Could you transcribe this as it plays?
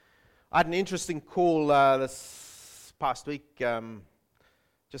I had an interesting call this past week.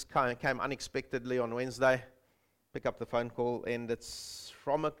 Just kind of came unexpectedly on Wednesday. Pick up the phone call, and it's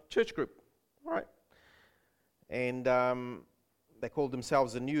from a church group. All right. And they called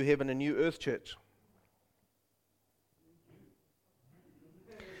themselves the New Heaven and New Earth Church.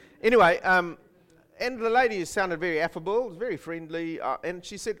 Anyway, and the lady sounded very affable, very friendly, and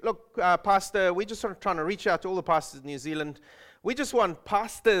she said, look, Pastor, we're just trying to reach out to all the pastors in New Zealand. We just want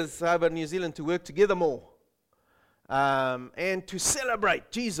pastors over in New Zealand to work together more and to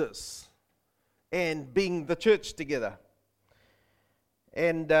celebrate Jesus and being the church together.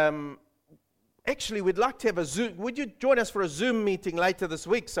 And actually, we'd like to have a Zoom. Would you join us for a Zoom meeting later this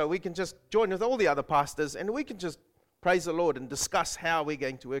week so we can just join with all the other pastors and we can just praise the Lord and discuss how we're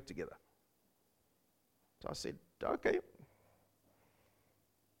going to work together? So I said, okay.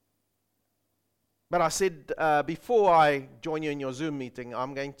 But I said, before I join you in your Zoom meeting,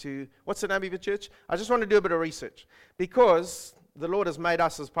 I'm going to, what's the name of your church? I just want to do a bit of research. Because the Lord has made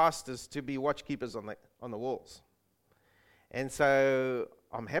us as pastors to be watchkeepers on the walls. And so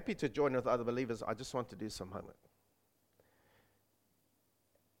I'm happy to join with other believers. I just want to do some homework.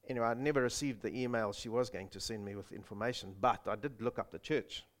 Anyway, I never received the email she was going to send me with information, but I did look up the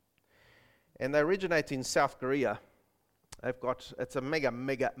church. And they originate in South Korea. It's a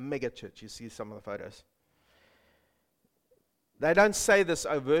mega church. You see some of the photos. They don't say this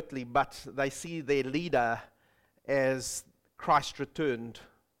overtly, but they see their leader as Christ returned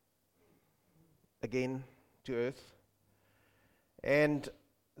again to earth. And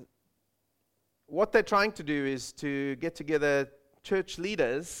what they're trying to do is to get together church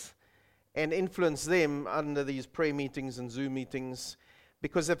leaders and influence them under these prayer meetings and Zoom meetings,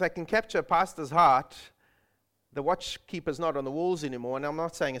 because if they can capture a pastor's heart, the watchkeeper's not on the walls anymore. And I'm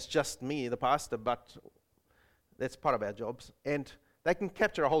not saying it's just me, the pastor, but that's part of our jobs. And they can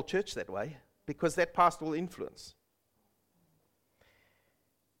capture a whole church that way, because that pastor will influence.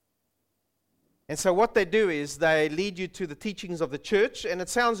 And so what they do is they lead you to the teachings of the church, and it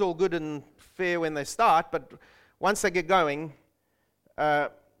sounds all good and fair when they start, but once they get going,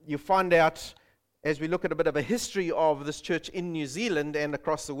 you find out, as we look at a bit of a history of this church in New Zealand and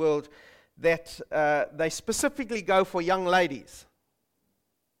across the world, that they specifically go for young ladies.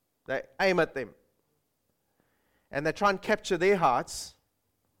 They aim at them. And they try and capture their hearts.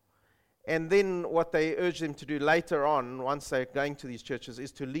 And then what they urge them to do later on, once they're going to these churches,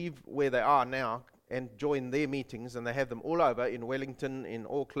 is to leave where they are now and join their meetings. And they have them all over, in Wellington, in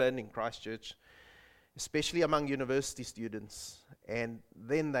Auckland, in Christchurch, especially among university students. And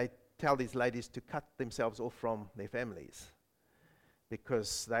then they tell these ladies to cut themselves off from their families,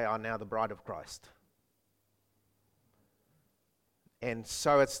 because they are now the bride of Christ. And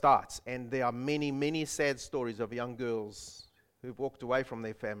so it starts. And there are many sad stories of young girls who've walked away from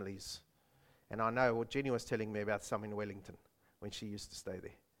their families. And I know what Jenny was telling me about some in Wellington when she used to stay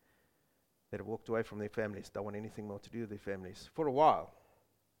there, that have walked away from their families, don't want anything more to do with their families for a while.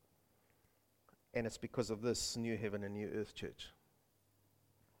 And it's because of this New Heaven and New Earth Church,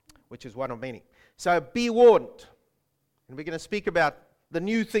 which is one of many. So be warned. And we're going to speak about the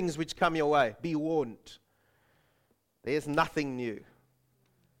new things which come your way. Be warned. There's nothing new.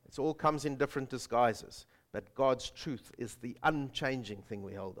 It all comes in different disguises. But God's truth is the unchanging thing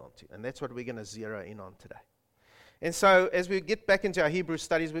we hold on to. And that's what we're going to zero in on today. And so as we get back into our Hebrew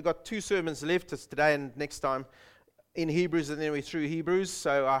studies, we've got 2 sermons left. It's today and next time in Hebrews, and then we're through Hebrews.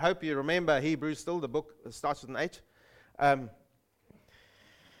 So I hope you remember Hebrews still. The book starts with an 8.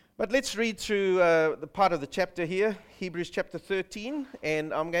 But let's read through the part of the chapter here, Hebrews chapter 13,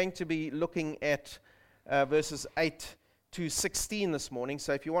 and I'm going to be looking at verses 8 to 16 this morning.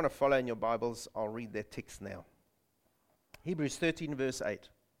 So if you want to follow in your Bibles, I'll read that text now. Hebrews 13, verse 8.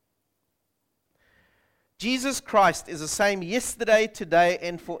 Jesus Christ is the same yesterday, today,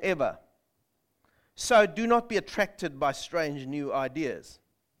 and forever. So do not be attracted by strange new ideas.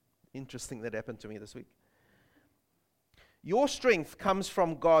 Interesting that happened to me this week. Your strength comes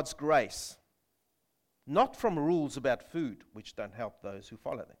from God's grace, not from rules about food, which don't help those who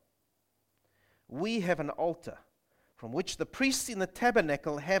follow them. We have an altar from which the priests in the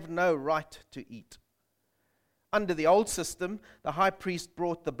tabernacle have no right to eat. Under the old system, the high priest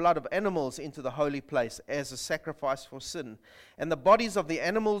brought the blood of animals into the holy place as a sacrifice for sin, and the bodies of the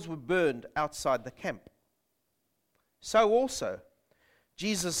animals were burned outside the camp. So also,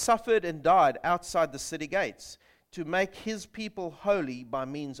 Jesus suffered and died outside the city gates to make his people holy by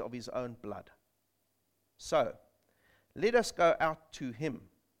means of his own blood. So, let us go out to him,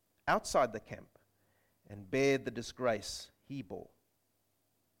 outside the camp, and bear the disgrace he bore.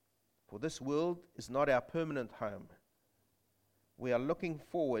 For this world is not our permanent home. We are looking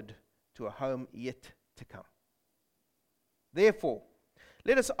forward to a home yet to come. Therefore,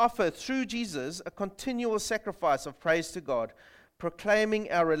 let us offer through Jesus a continual sacrifice of praise to God,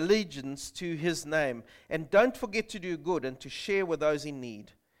 proclaiming our allegiance to his name. And don't forget to do good and to share with those in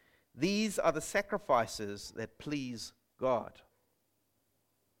need. These are the sacrifices that please God.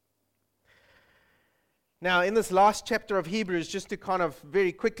 Now, in this last chapter of Hebrews, just to kind of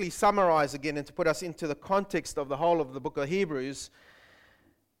very quickly summarize again and to put us into the context of the whole of the book of Hebrews,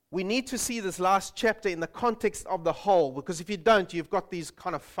 we need to see this last chapter in the context of the whole, because if you don't, you've got these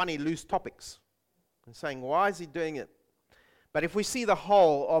kind of funny, loose topics. And saying, why is he doing it? But if we see the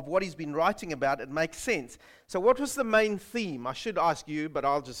whole of what he's been writing about, it makes sense. So what was the main theme? I should ask you, but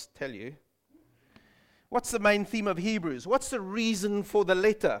I'll just tell you. What's the main theme of Hebrews? What's the reason for the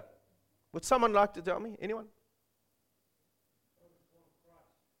letter? Would someone like to tell me? Anyone?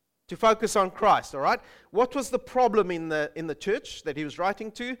 To focus on Christ, all right? What was the problem in the church that he was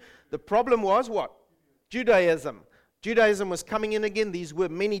writing to? The problem was what? Judaism. Judaism was coming in again. These were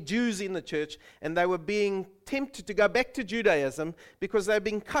many Jews in the church, and they were being tempted to go back to Judaism because they were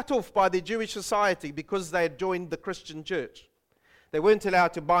being cut off by the Jewish society because they had joined the Christian church. They weren't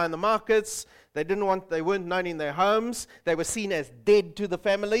allowed to buy in the markets. They weren't known in their homes. They were seen as dead to the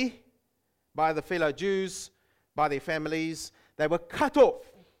family by the fellow Jews, by their families. They were cut off.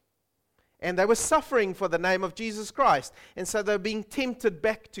 And they were suffering for the name of Jesus Christ. And so they were being tempted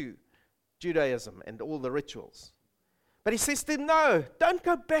back to Judaism and all the rituals. But he says to them, no, don't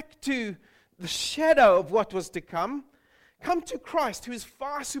go back to the shadow of what was to come. Come to Christ, who is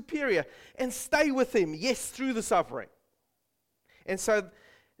far superior, and stay with him, yes, through the suffering. And so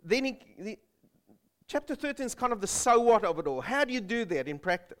then chapter 13 is kind of the so what of it all. How do you do that in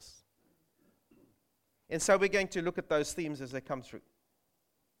practice? And so we're going to look at those themes as they come through.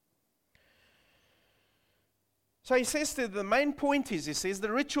 So he says the main point is, he says,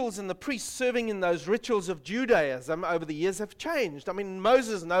 the rituals and the priests serving in those rituals of Judaism over the years have changed. I mean,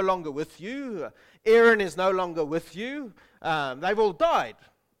 Moses is no longer with you. Aaron is no longer with you. They've all died.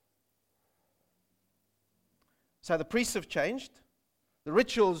 So the priests have changed. The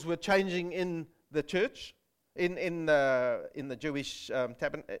rituals were changing in the church, in the Jewish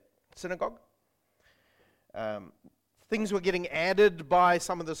synagogue. Things were getting added by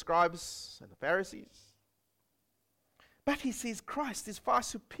some of the scribes and the Pharisees. But he says Christ is far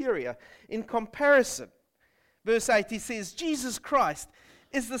superior in comparison. Verse 8, he says, Jesus Christ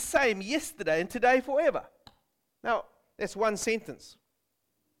is the same yesterday and today forever. Now, that's one sentence.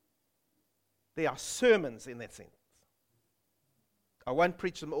 There are sermons in that sentence. I won't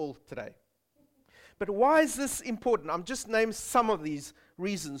preach them all today. But why is this important? I'm just named some of these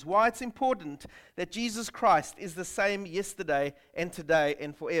reasons why it's important that Jesus Christ is the same yesterday and today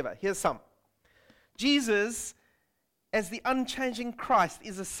and forever. Here's some. Jesus, as the unchanging Christ,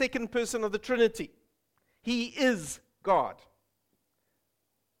 is the second person of the Trinity. He is God.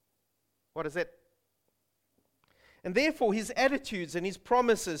 What is that? And therefore, his attitudes and his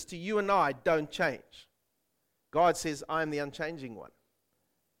promises to you and I don't change. God says, I am the unchanging one.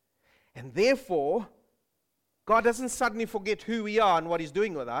 And therefore, God doesn't suddenly forget who we are and what he's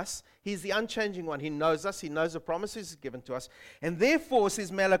doing with us. He's the unchanging one. He knows us. He knows the promises he's given to us. And therefore,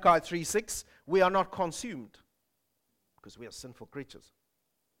 says Malachi 3:6, we are not consumed because we are sinful creatures.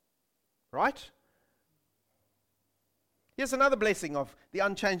 Right? Here's another blessing of the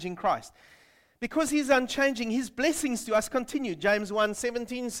unchanging Christ. Because he's unchanging, his blessings to us continue. James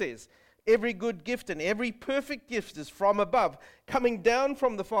 1:17 says, every good gift and every perfect gift is from above, coming down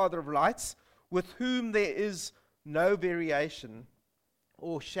from the Father of lights, with whom there is no variation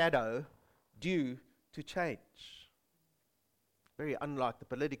or shadow due to change. Very unlike the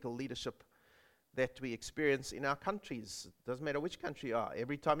political leadership that we experience in our countries. It doesn't matter which country you are.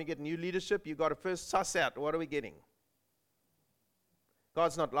 Every time you get new leadership, you've got to first suss out, what are we getting?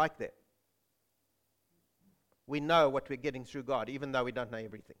 God's not like that. We know what we're getting through God, even though we don't know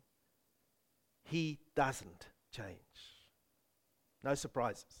everything. He doesn't change. No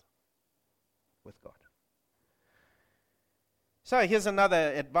surprises with God. So here's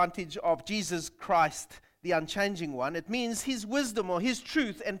another advantage of Jesus Christ, the unchanging one. It means his wisdom or his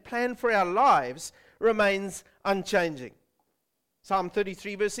truth and plan for our lives remains unchanging. Psalm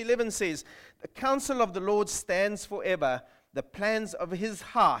 33 verse 11 says, the counsel of the Lord stands forever, the plans of his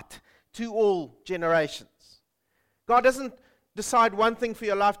heart to all generations. God doesn't decide one thing for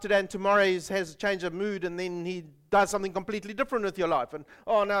your life today and tomorrow he has a change of mood and then he does something completely different with your life. And,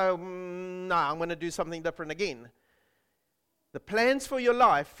 oh no, I'm going to do something different again. The plans for your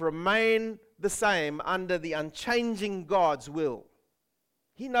life remain the same under the unchanging God's will.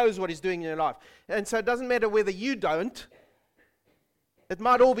 He knows what he's doing in your life. And so it doesn't matter whether you don't. It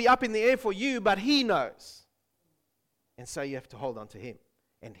might all be up in the air for you, but He knows. And so you have to hold on to Him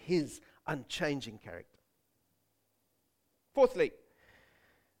and His unchanging character. Fourthly,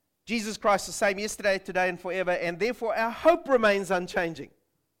 Jesus Christ the same yesterday, today, and forever, and therefore our hope remains unchanging.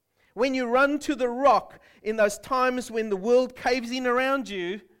 When you run to the rock in those times when the world caves in around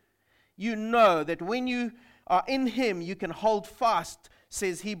you, you know that when you are in Him, you can hold fast,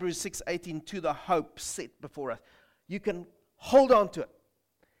 says Hebrews 6:18, to the hope set before us. You can hold on to it,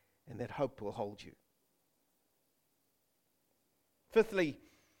 and that hope will hold you. Fifthly,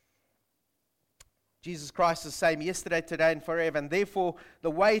 Jesus Christ is the same yesterday, today, and forever, and therefore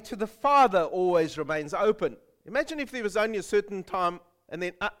the way to the Father always remains open. Imagine if there was only a certain time, and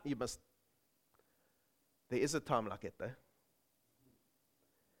then, you missed. There is a time like it, though,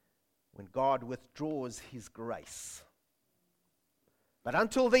 when God withdraws His grace. But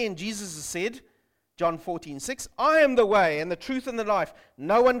until then, Jesus has said, John 14:6, I am the way and the truth and the life.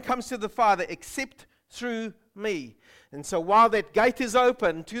 No one comes to the Father except through me. And so while that gate is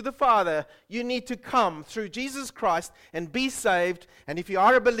open to the Father, you need to come through Jesus Christ and be saved. And if you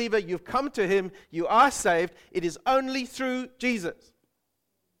are a believer, you've come to Him, you are saved. It is only through Jesus.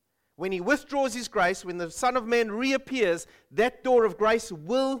 When He withdraws His grace, when the Son of Man reappears, that door of grace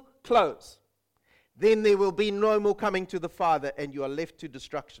will close. Then there will be no more coming to the Father, and you are left to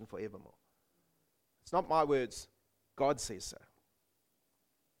destruction forevermore. It's not my words. God says so.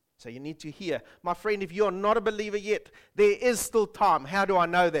 So you need to hear. My friend, if you're not a believer yet, there is still time. How do I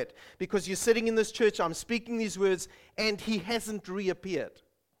know that? Because you're sitting in this church, I'm speaking these words, and He hasn't reappeared.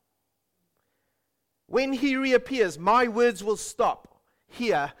 When He reappears, my words will stop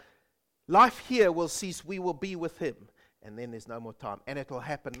here. Life here will cease. We will be with Him. And then there's no more time. And it will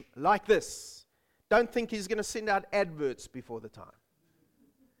happen like this. Don't think He's going to send out adverts before the time.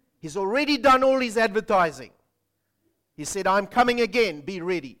 He's already done all His advertising. He said, I'm coming again. Be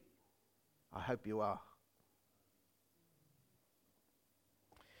ready. I hope you are.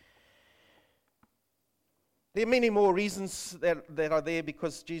 There are many more reasons that are there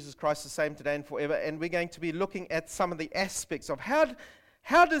because Jesus Christ is the same today and forever. And we're going to be looking at some of the aspects of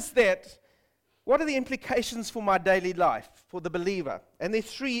how does that, what are the implications for my daily life, for the believer? And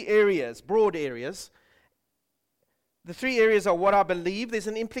there's three areas, broad areas. The three areas are what I believe. There's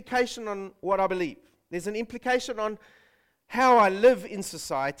an implication on what I believe. There's an implication on how I live in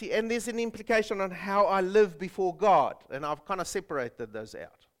society, and there's an implication on how I live before God. And I've kind of separated those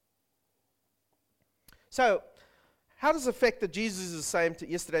out. So, how does the fact that Jesus is the same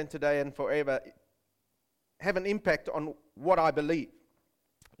yesterday and today and forever have an impact on what I believe?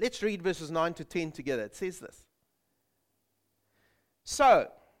 Let's read verses 9 to 10 together. It says this. So,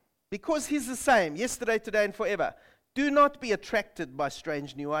 because He's the same yesterday, today, and forever, do not be attracted by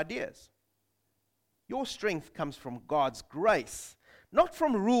strange new ideas. Your strength comes from God's grace, not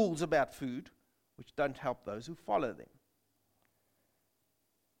from rules about food, which don't help those who follow them.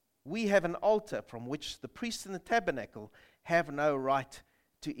 We have an altar from which the priests in the tabernacle have no right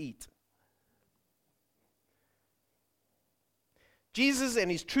to eat. Jesus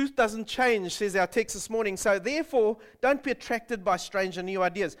and His truth doesn't change, says our text this morning. So therefore, don't be attracted by strange and new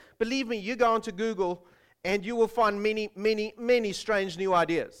ideas. Believe me, you go onto Google and you will find many, many, many strange new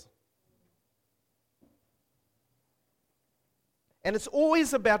ideas. And it's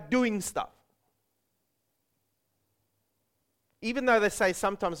always about doing stuff. Even though they say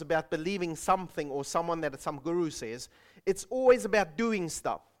sometimes about believing something or someone that some guru says, it's always about doing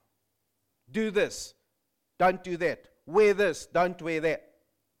stuff. Do this, don't do that. Wear this, don't wear that.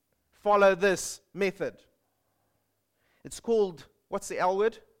 Follow this method. It's called, what's the L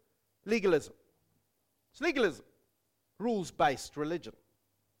word? Legalism. It's legalism. Rules-based religion.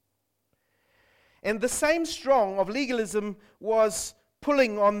 And the same strong of legalism was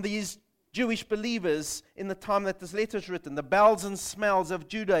pulling on these Jewish believers in the time that this letter is written, the bells and smells of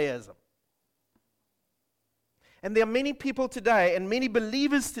Judaism. And there are many people today and many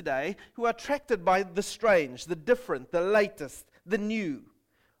believers today who are attracted by the strange, the different, the latest, the new.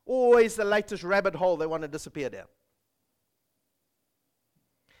 Always the latest rabbit hole they want to disappear down.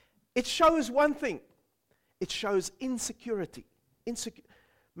 It shows one thing. It shows insecurity.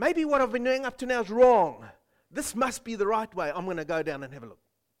 Maybe what I've been doing up to now is wrong. This must be the right way. I'm going to go down and have a look.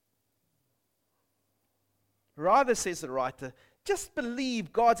 Rather, says the writer, just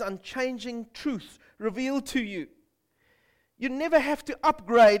believe God's unchanging truth revealed to you. You never have to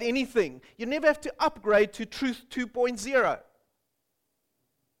upgrade anything. You never have to upgrade to truth 2.0.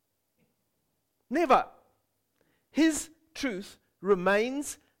 Never. His truth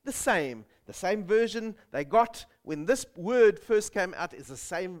remains the same. The same version they got when this word first came out is the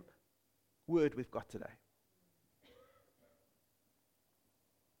same word we've got today.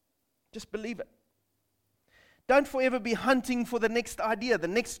 Just believe it. Don't forever be hunting for the next idea, the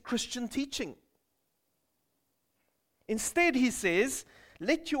next Christian teaching. Instead, he says,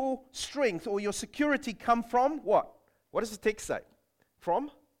 let your strength or your security come from what? What does the text say? From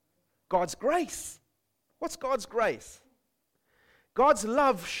God's grace. What's God's grace? God's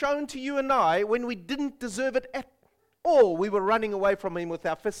love shown to you and I when we didn't deserve it at all. We were running away from Him with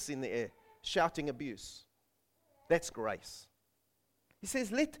our fists in the air, shouting abuse. That's grace. He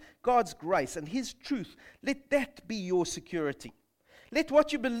says, let God's grace and His truth, let that be your security. Let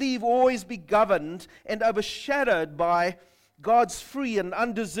what you believe always be governed and overshadowed by God's free and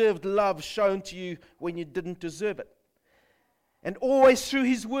undeserved love shown to you when you didn't deserve it. And always through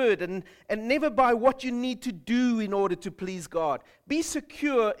His word and never by what you need to do in order to please God. Be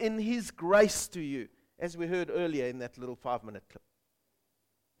secure in His grace to you, as we heard earlier in that little 5-minute clip.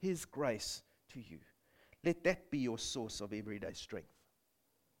 His grace to you. Let that be your source of everyday strength.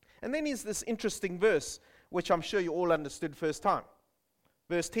 And then here's this interesting verse, which I'm sure you all understood first time.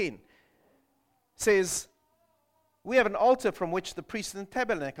 Verse 10 says, we have an altar from which the priests in the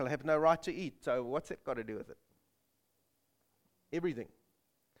tabernacle have no right to eat. So what's that got to do with it? Everything.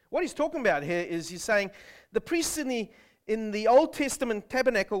 What he's talking about here is he's saying the priests in the Old Testament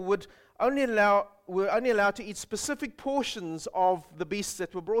tabernacle were only allowed to eat specific portions of the beasts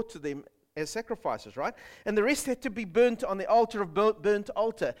that were brought to them as sacrifices, right? And the rest had to be burnt on the altar of burnt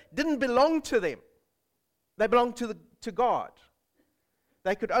altar. Didn't belong to them. They belonged to God.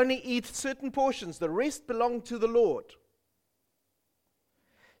 They could only eat certain portions. The rest belonged to the Lord.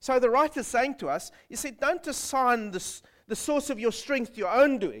 So the writer's saying to us, he said, don't assign the source of your strength to your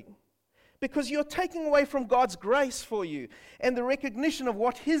own doing, because you're taking away from God's grace for you and the recognition of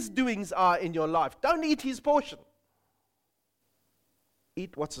what His doings are in your life. Don't eat His portion.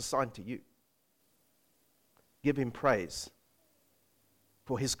 Eat what's assigned to you. Give Him praise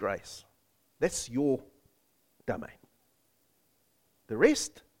for His grace. That's your domain. The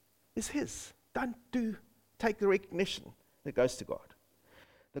rest is His. Don't take the recognition that goes to God.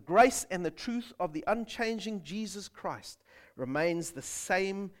 The grace and the truth of the unchanging Jesus Christ remains the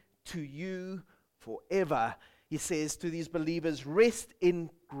same to you forever. He says to these believers, rest in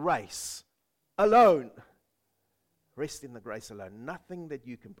grace alone. Rest in the grace alone. Nothing that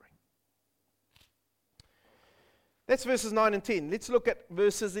you can bring. That's verses 9 and 10. Let's look at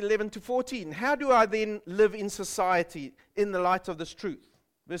verses 11 to 14. How do I then live in society in the light of this truth?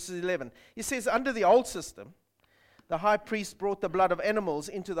 Verses 11. He says, under the old system, the high priest brought the blood of animals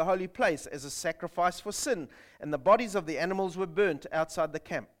into the holy place as a sacrifice for sin, and the bodies of the animals were burnt outside the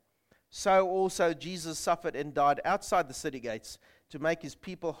camp. So also Jesus suffered and died outside the city gates to make His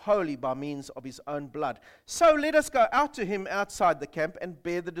people holy by means of His own blood. So let us go out to Him outside the camp and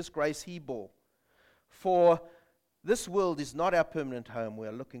bear the disgrace He bore. For this world is not our permanent home. We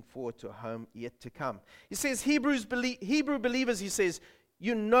are looking forward to a home yet to come. He says, Hebrew believers, he says,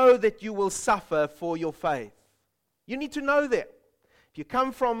 you know that you will suffer for your faith. You need to know that. If you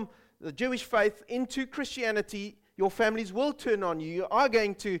come from the Jewish faith into Christianity, your families will turn on you. You are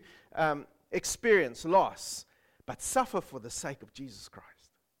going to experience loss, but suffer for the sake of Jesus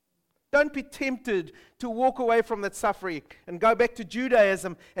Christ. Don't be tempted to walk away from that suffering and go back to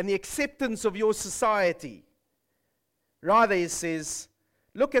Judaism and the acceptance of your society. Rather, he says,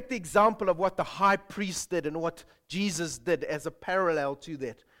 look at the example of what the high priest did and what Jesus did as a parallel to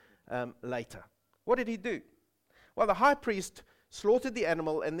that later. What did he do? Well, the high priest slaughtered the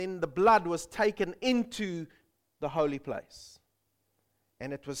animal, and then the blood was taken into the holy place.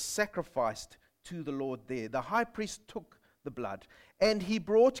 And it was sacrificed to the Lord there. The high priest took the blood, and he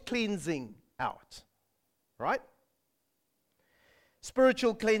brought cleansing out. Right?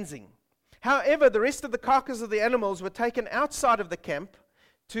 Spiritual cleansing. However, the rest of the carcass of the animals were taken outside of the camp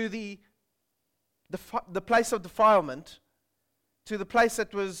to the place of defilement, to the place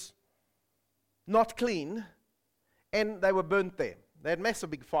that was not clean, and they were burnt there. They had massive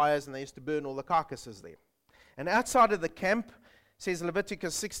big fires, and they used to burn all the carcasses there. And outside of the camp, says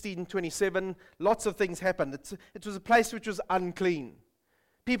Leviticus 16:27, lots of things happened. It was a place which was unclean.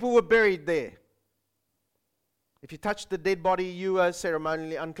 People were buried there. If you touched the dead body, you were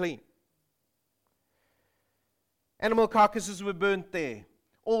ceremonially unclean. Animal carcasses were burnt there.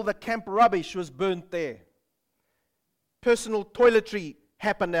 All the camp rubbish was burnt there. Personal toiletry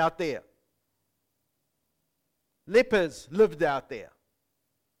happened out there. Lepers lived out there.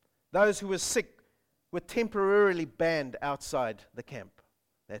 Those who were sick were temporarily banned outside the camp.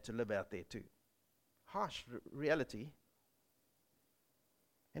 They had to live out there too. Harsh reality.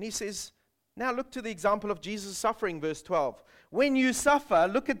 And he says, now look to the example of Jesus' suffering, verse 12. When you suffer,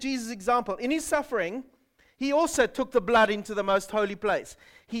 look at Jesus' example. In his suffering, He also took the blood into the most holy place.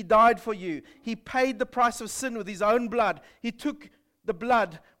 He died for you. He paid the price of sin with his own blood. He took the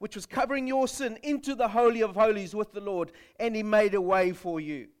blood which was covering your sin into the Holy of Holies with the Lord, and he made a way for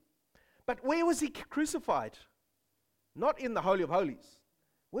you. But where was he crucified? Not in the Holy of Holies.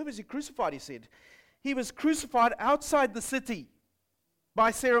 Where was he crucified, he said? He was crucified outside the city by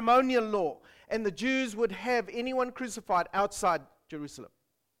ceremonial law, and the Jews would have anyone crucified outside Jerusalem.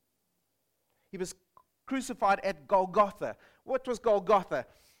 He was crucified at Golgotha. What was Golgotha?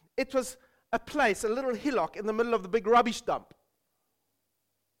 It was a place, a little hillock in the middle of the big rubbish dump.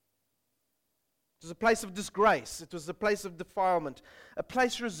 It was a place of disgrace. It was a place of defilement. A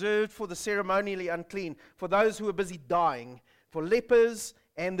place reserved for the ceremonially unclean, for those who were busy dying, for lepers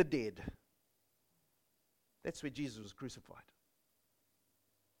and the dead. That's where Jesus was crucified.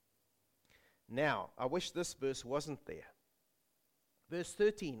 Now, I wish this verse wasn't there. Verse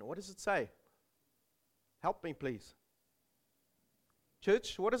 13, what does it say? Help me, please.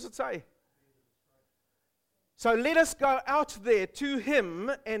 Church, what does it say? So let us go out there to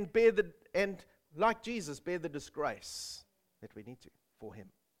him and like Jesus, bear the disgrace that we need to for him.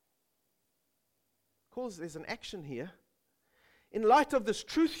 Because there's an action here. In light of this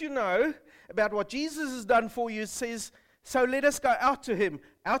truth you know about what Jesus has done for you, it says, so let us go out to him,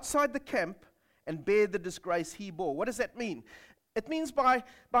 outside the camp, and bear the disgrace he bore. What does that mean? It means by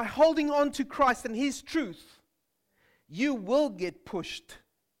holding on to Christ and his truth, you will get pushed.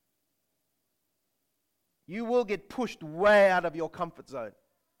 You will get pushed way out of your comfort zone.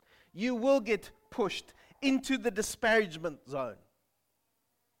 You will get pushed into the disparagement zone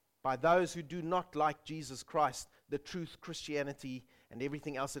by those who do not like Jesus Christ, the truth, Christianity, and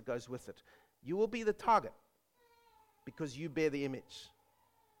everything else that goes with it. You will be the target because you bear the image.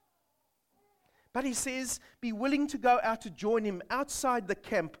 But he says, be willing to go out to join him outside the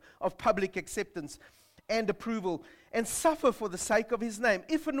camp of public acceptance and approval and suffer for the sake of his name,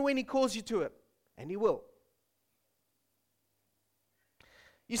 if and when he calls you to it. And he will.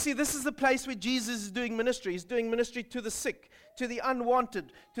 You see, this is the place where Jesus is doing ministry. He's doing ministry to the sick, to the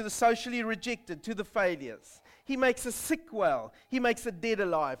unwanted, to the socially rejected, to the failures. He makes the sick well. He makes the dead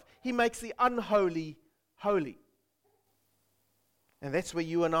alive. He makes the unholy holy. And that's where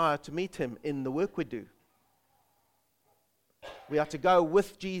you and I are to meet him in the work we do. We are to go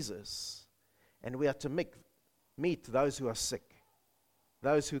with Jesus, and we are to meet those who are sick,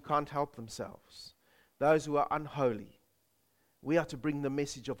 those who can't help themselves, those who are unholy. We are to bring the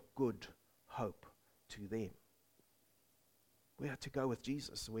message of good hope to them. We are to go with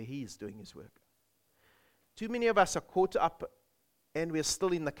Jesus where he is doing his work. Too many of us are caught up and we're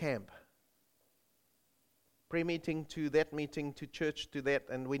still in the camp. Prayer meeting to that meeting, to church to that,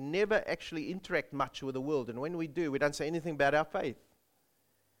 and we never actually interact much with the world. And when we do, we don't say anything about our faith.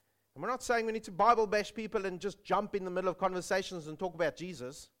 And we're not saying we need to Bible bash people and just jump in the middle of conversations and talk about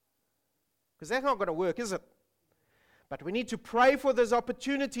Jesus, because that's not going to work, is it? But we need to pray for those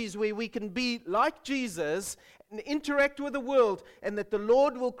opportunities where we can be like Jesus and interact with the world, and that the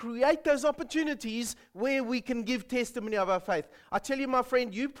Lord will create those opportunities where we can give testimony of our faith. I tell you, my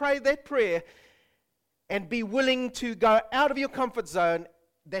friend, you pray that prayer and be willing to go out of your comfort zone,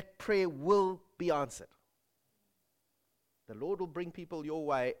 that prayer will be answered. The Lord will bring people your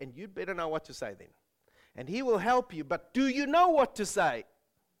way, and you'd better know what to say then. And he will help you, but do you know what to say?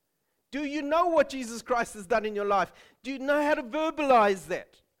 Do you know what Jesus Christ has done in your life? Do you know how to verbalize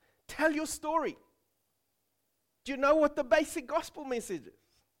that? Tell your story. Do you know what the basic gospel message is?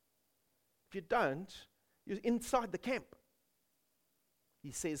 If you don't, you're inside the camp.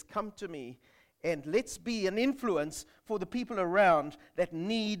 He says, come to me and let's be an influence for the people around that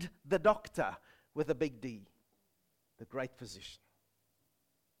need the doctor with a big D, the great physician.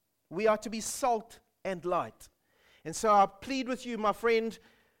 We are to be salt and light. And so I plead with you, my friend,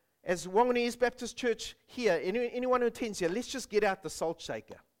 as Whanganui East Baptist Church here, anyone who attends here, let's just get out the salt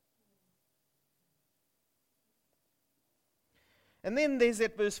shaker. And then there's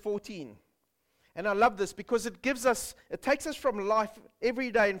that verse 14. And I love this because it takes us from life every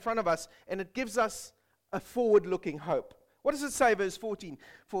day in front of us, and it gives us a forward-looking hope. What does it say, verse 14?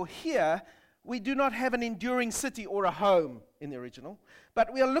 For here we do not have an enduring city or a home in the original,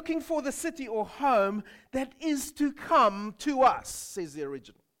 but we are looking for the city or home that is to come to us, says the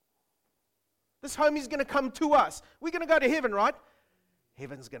original. This home is going to come to us. We're going to go to heaven, right?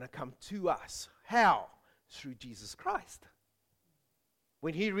 Heaven's going to come to us. How? Through Jesus Christ.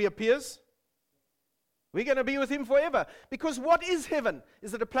 When he reappears, we're going to be with him forever. Because what is heaven?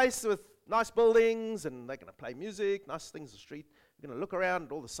 Is it a place with nice buildings and they're going to play music, nice things on the street? We're going to look around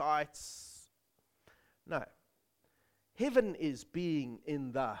at all the sights. No. Heaven is being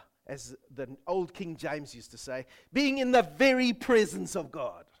in the as the old King James used to say, being in the very presence of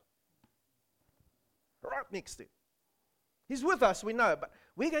God. Right next to him. He's with us, we know, but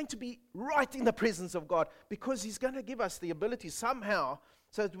we're going to be right in the presence of God because He's going to give us the ability somehow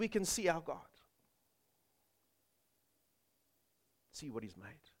so that we can see our God. See what He's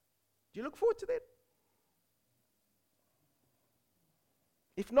made. Do you look forward to that?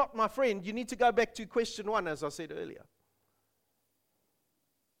 If not, my friend, you need to go back to question 1, as I said earlier.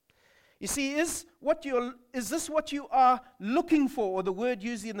 You see, is this what you are looking for? Or the word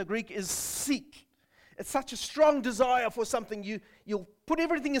used in the Greek is seek. It's such a strong desire for something, you'll put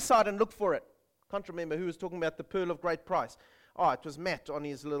everything aside and look for it. Can't remember who was talking about the pearl of great price. Oh, it was Matt on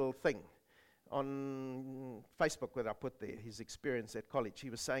his little thing on Facebook that I put there, his experience at college. He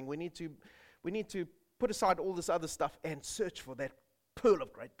was saying we need to put aside all this other stuff and search for that pearl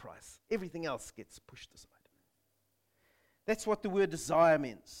of great price. Everything else gets pushed aside. That's what the word desire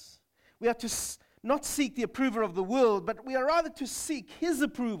means. We are to not seek the approval of the world, but we are rather to seek His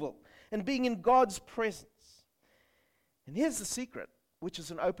approval and being in God's presence. And here's the secret, which is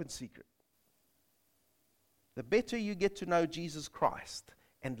an open secret. The better you get to know Jesus Christ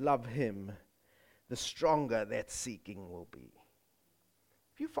and love Him, the stronger that seeking will be.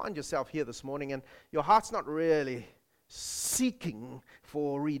 If you find yourself here this morning and your heart's not really seeking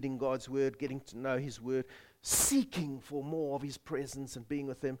for reading God's Word, getting to know His Word, seeking for more of His presence and being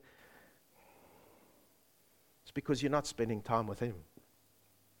with Him, it's because you're not spending time with Him.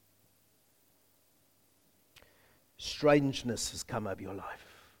 Strangeness has come over your life.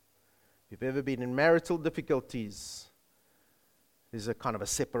 If you've ever been in marital difficulties, there's a kind of a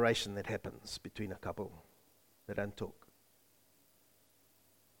separation that happens between a couple that don't talk.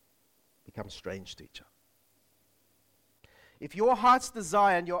 Become strange to each other. If your heart's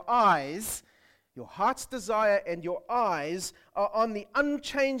desire and your eyes are on the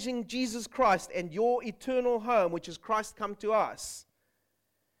unchanging Jesus Christ and your eternal home, which is Christ come to us,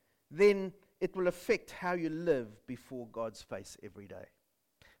 then it will affect how you live before God's face every day.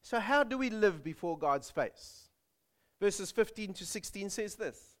 So how do we live before God's face? Verses 15 to 16 says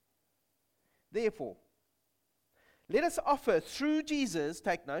this. Therefore, let us offer through Jesus,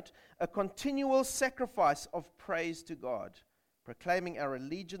 take note, a continual sacrifice of praise to God, proclaiming our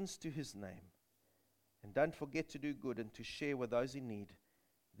allegiance to His name. And don't forget to do good and to share with those in need.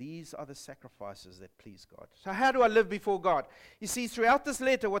 These are the sacrifices that please God. So how do I live before God? You see, throughout this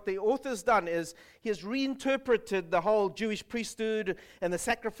letter, what the author's done is he has reinterpreted the whole Jewish priesthood and the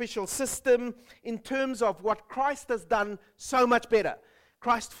sacrificial system in terms of what Christ has done so much better.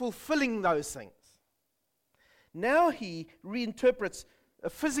 Christ fulfilling those things. Now he reinterprets a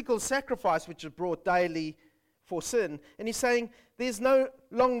physical sacrifice which is brought daily for sin. And he's saying there's no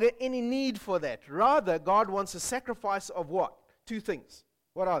longer any need for that. Rather, God wants a sacrifice of what? 2 things.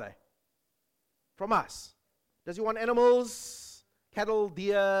 What are they? From us. Does He want animals, cattle,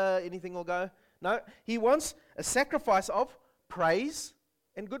 deer, anything will go? No. He wants a sacrifice of praise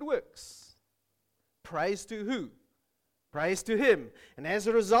and good works. Praise to who? Praise to Him. And as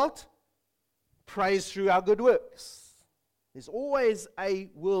a result, praise through our good works. There's always a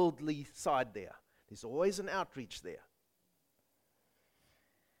worldly side there. There's always an outreach there.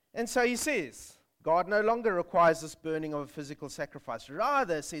 And so he says, God no longer requires this burning of a physical sacrifice.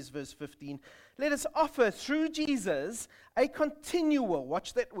 Rather, says verse 15, let us offer through Jesus a continual,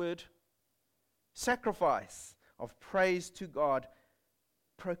 watch that word, sacrifice of praise to God,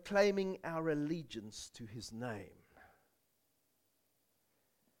 proclaiming our allegiance to His name.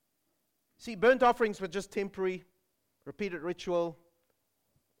 See, burnt offerings were just temporary, repeated ritual.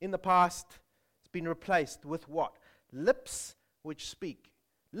 In the past, it's been replaced with what? Lips which speak.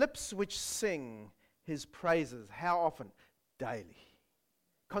 Lips which sing His praises. How often? Daily.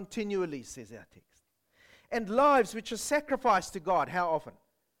 Continually, says our text. And lives which are sacrificed to God. How often?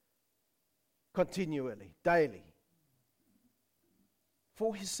 Continually. Daily.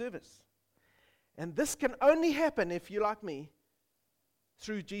 For His service. And this can only happen, if you're like me,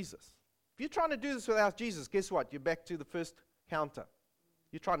 through Jesus. If you're trying to do this without Jesus, guess what? You're back to the first counter.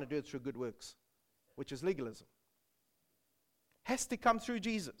 You're trying to do it through good works, which is legalism. Has to come through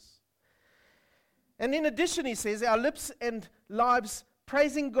Jesus. And in addition, he says, our lips and lives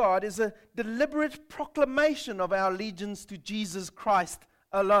praising God is a deliberate proclamation of our allegiance to Jesus Christ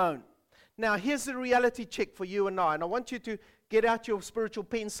alone. Now, here's the reality check for you and I want you to get out your spiritual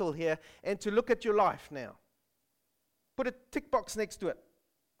pencil here and to look at your life now. Put a tick box next to it.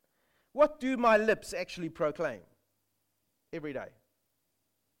 What do my lips actually proclaim every day?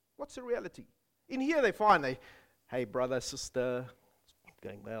 What's the reality? In here they find, hey brother, sister, it's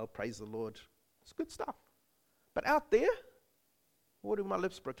going well, praise the Lord. It's good stuff. But out there, What do my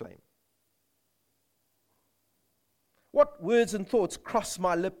lips proclaim? What words and thoughts cross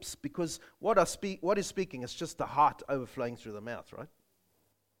my lips? Because what is speaking is just the heart overflowing through the mouth, right?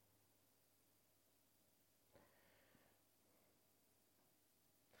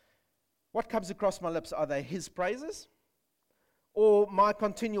 What comes across my lips? Are they His praises? Or my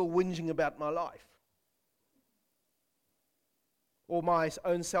continual whinging about my life? Or my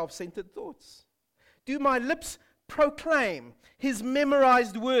own self-centered thoughts? Do my lips proclaim His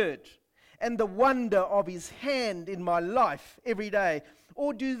memorized word and the wonder of His hand in my life every day?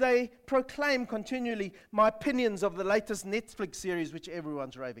 Or do they proclaim continually my opinions of the latest Netflix series which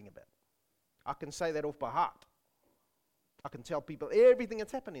everyone's raving about? I can say that off by heart. I can tell people everything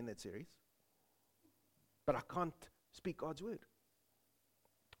that's happened in that series. But I can't speak God's word.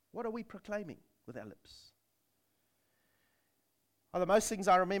 What are we proclaiming with our lips? Are the most things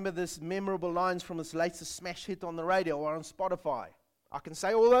I remember this memorable lines from this latest smash hit on the radio or on Spotify. I can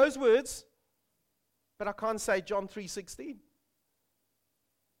say all those words, but I can't say John 3:16.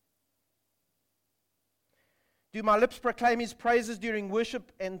 Do my lips proclaim His praises during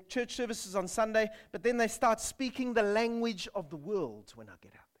worship and church services on Sunday, but then they start speaking the language of the world when I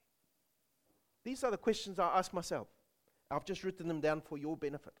get out there? These are the questions I ask myself. I've just written them down for your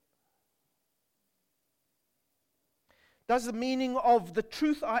benefit. Does the meaning of the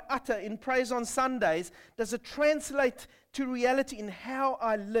truth I utter in praise on Sundays, does it translate to reality in how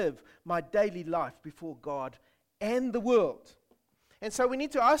I live my daily life before God and the world? And so we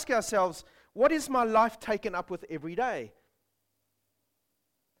need to ask ourselves, what is my life taken up with every day?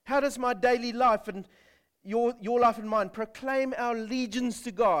 How does my daily life and your life and mine proclaim our allegiance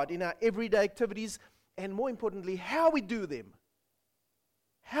to God in our everyday activities, and more importantly, how we do them?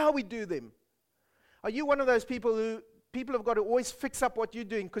 How we do them. Are you one of those people who people have got to always fix up what you're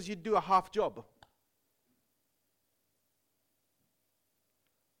doing because you do a half job?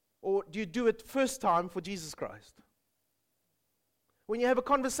 Or do you do it first time for Jesus Christ? When you have a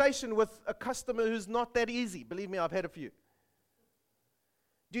conversation with a customer who's not that easy, believe me, I've had a few.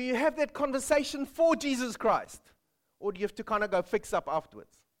 Do you have that conversation for Jesus Christ? Or do you have to kind of go fix up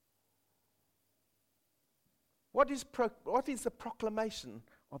afterwards? What is the proclamation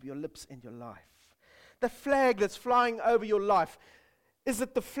of your lips and your life? The flag that's flying over your life, is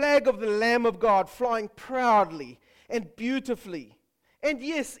it the flag of the Lamb of God flying proudly and beautifully? And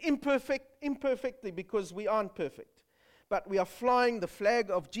yes, imperfectly, because we aren't perfect. But we are flying the flag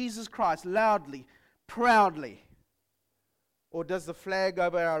of Jesus Christ loudly, proudly. Or does the flag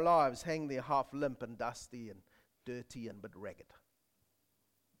over our lives hang there half limp and dusty and dirty and a bit ragged?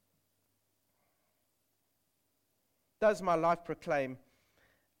 Does my life proclaim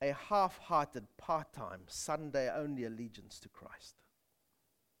a half-hearted, part-time, Sunday-only allegiance to Christ?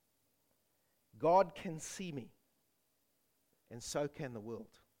 God can see me, and so can the world.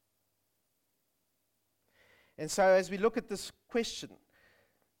 And so as we look at this question,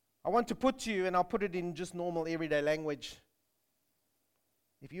 I want to put to you, and I'll put it in just normal everyday language.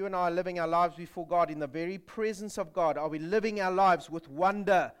 If you and I are living our lives before God in the very presence of God, are we living our lives with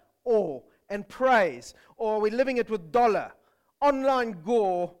wonder, awe, and praise? Or are we living it with dollar, online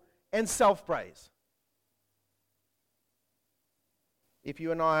gore, and self-praise? If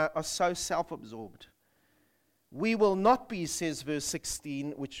you and I are so self-absorbed, we will not be, says verse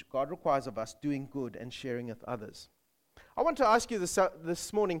 16, which God requires of us, doing good and sharing with others. I want to ask you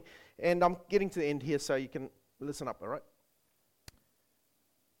this morning, and I'm getting to the end here so you can listen up, all right?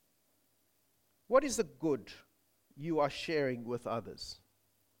 What is the good you are sharing with others?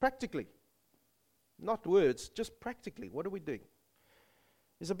 Practically. Not words, just practically. What are we doing?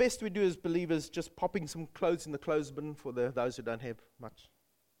 Is the best we do as believers just popping some clothes in the clothes bin for those who don't have much?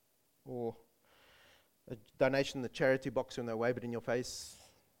 Or a donation in the charity box when they wave it in your face?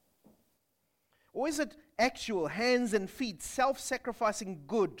 Or is it actual hands and feet, self-sacrificing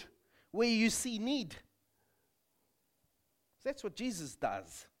good where you see need? That's what Jesus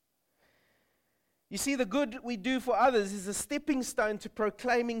does. You see, the good we do for others is a stepping stone to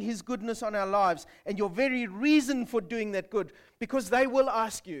proclaiming His goodness on our lives, and your very reason for doing that good, because they will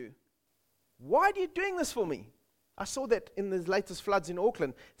ask you, why are you doing this for me? I saw that in the latest floods in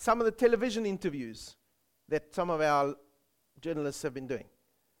Auckland, some of the television interviews that some of our journalists have been doing.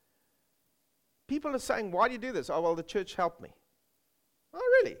 People are saying, why do you do this? Oh, well, the church helped me.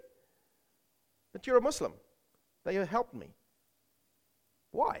 Oh, really? But you're a Muslim. They helped me.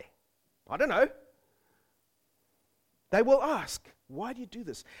 Why? I don't know. They will ask, why do you do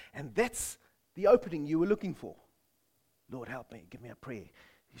this? And that's the opening you were looking for. Lord, help me. Give me a prayer.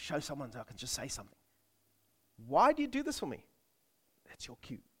 You show someone so I can just say something. Why do you do this for me? That's your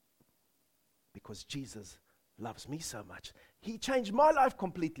cue. Because Jesus loves me so much. He changed my life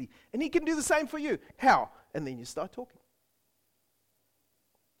completely, and He can do the same for you. How? And then you start talking.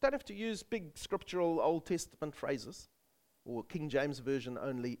 Don't have to use big scriptural Old Testament phrases or King James Version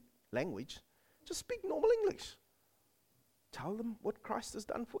only language. Just speak normal English. Tell them what Christ has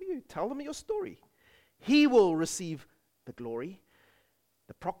done for you. Tell them your story. He will receive the glory.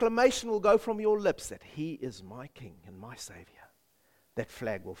 The proclamation will go from your lips that He is my King and my Savior. That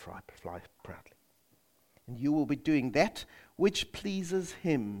flag will fly proudly. And you will be doing that which pleases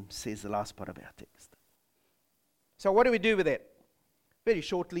Him, says the last part of our text. So what do we do with that? Very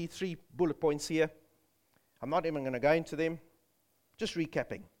shortly, 3 bullet points here. I'm not even going to go into them. Just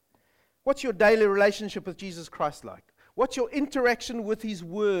recapping. What's your daily relationship with Jesus Christ like? What's your interaction with His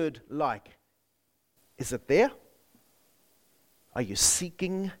Word like? Is it there? Are you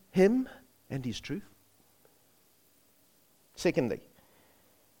seeking Him and His truth? Secondly,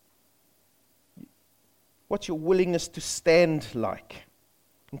 what's your willingness to stand like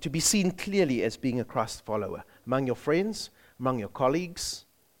and to be seen clearly as being a Christ follower? Among your friends, among your colleagues?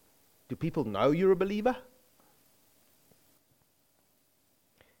 Do people know you're a believer?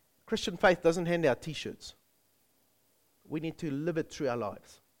 Christian faith doesn't hand out t-shirts. We need to live it through our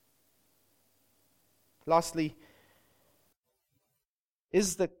lives. Lastly,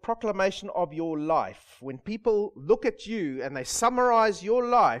 is the proclamation of your life, when people look at you and they summarize your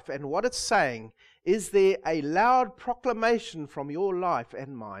life and what it's saying, is there a loud proclamation from your life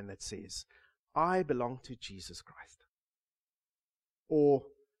and mine that says, I belong to Jesus Christ? Or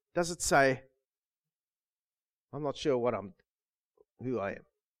does it say, I'm not sure who I am?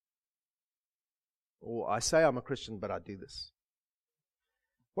 Or I say I'm a Christian, but I do this.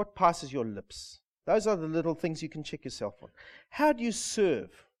 What passes your lips? Those are the little things you can check yourself on. How do you serve?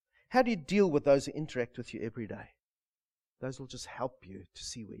 How do you deal with those who interact with you every day? Those will just help you to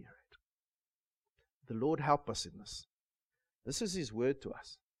see where you're at. The Lord help us in this. This is His word to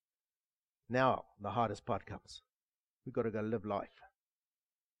us. Now, the hardest part comes. We've got to go live life.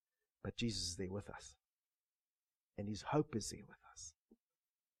 But Jesus is there with us. And His hope is there with us.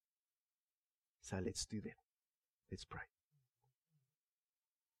 So let's do that. Let's pray.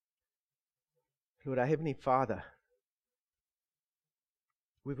 Lord, our Heavenly Father,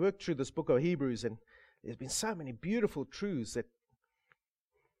 we've worked through this book of Hebrews, and there's been so many beautiful truths that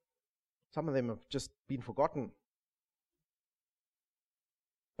some of them have just been forgotten.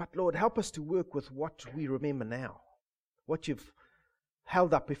 But Lord, help us to work with what we remember now, what You've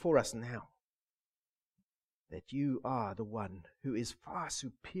held up before us now. That You are the one who is far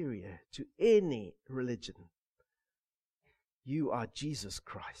superior to any religion. You are Jesus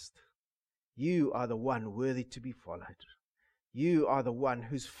Christ. You are the one worthy to be followed. You are the one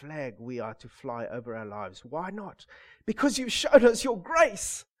whose flag we are to fly over our lives. Why not? Because You've showed us Your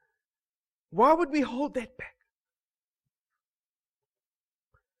grace. Why would we hold that back?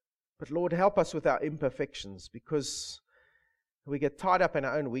 But Lord, help us with our imperfections, because we get tied up in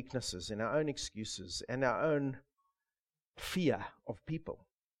our own weaknesses, in our own excuses, and our own fear of people.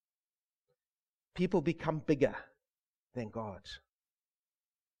 People become bigger than God.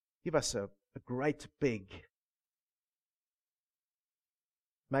 Give us a great big.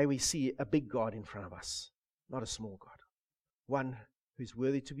 May we see a big God in front of us, not a small God. One who's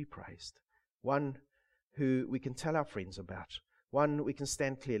worthy to be praised. One who we can tell our friends about. One we can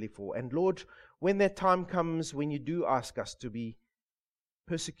stand clearly for. And Lord, when that time comes, when You do ask us to be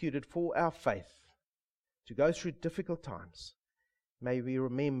persecuted for our faith, to go through difficult times, may we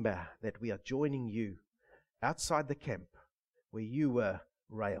remember that we are joining You outside the camp where You were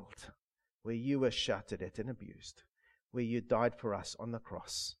railed, where You were shouted at and abused, where You died for us on the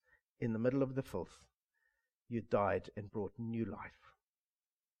cross. In the middle of the filth, You died and brought new life.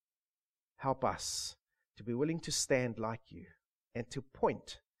 Help us to be willing to stand like You and to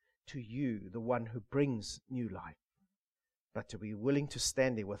point to You, the one who brings new life, but to be willing to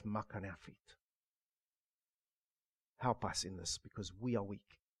stand there with muck on our feet. Help us in this, because we are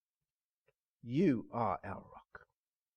weak. You are our rock.